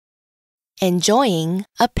enjoying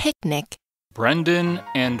a picnic. Brendan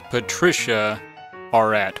and Patricia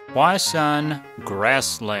are at Huasan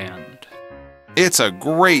grassland. It's a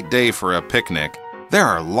great day for a picnic. There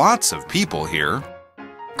are lots of people here.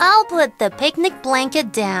 I'll put the picnic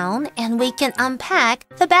blanket down and we can unpack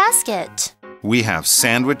the basket. We have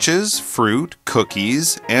sandwiches, fruit,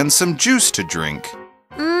 cookies, and some juice to drink.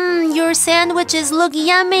 Your sandwiches look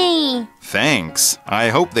yummy. Thanks. I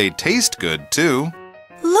hope they taste good too.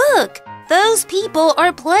 Look, those people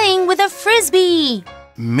are playing with a frisbee.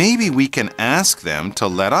 Maybe we can ask them to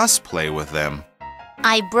let us play with them.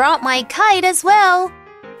 I brought my kite as well,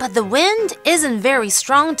 but the wind isn't very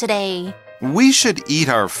strong today. We should eat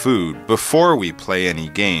our food before we play any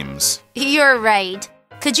games. You're right.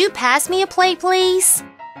 Could you pass me a plate, please?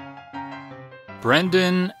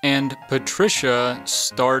 Brendan and Patricia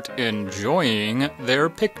start enjoying their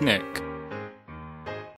picnic.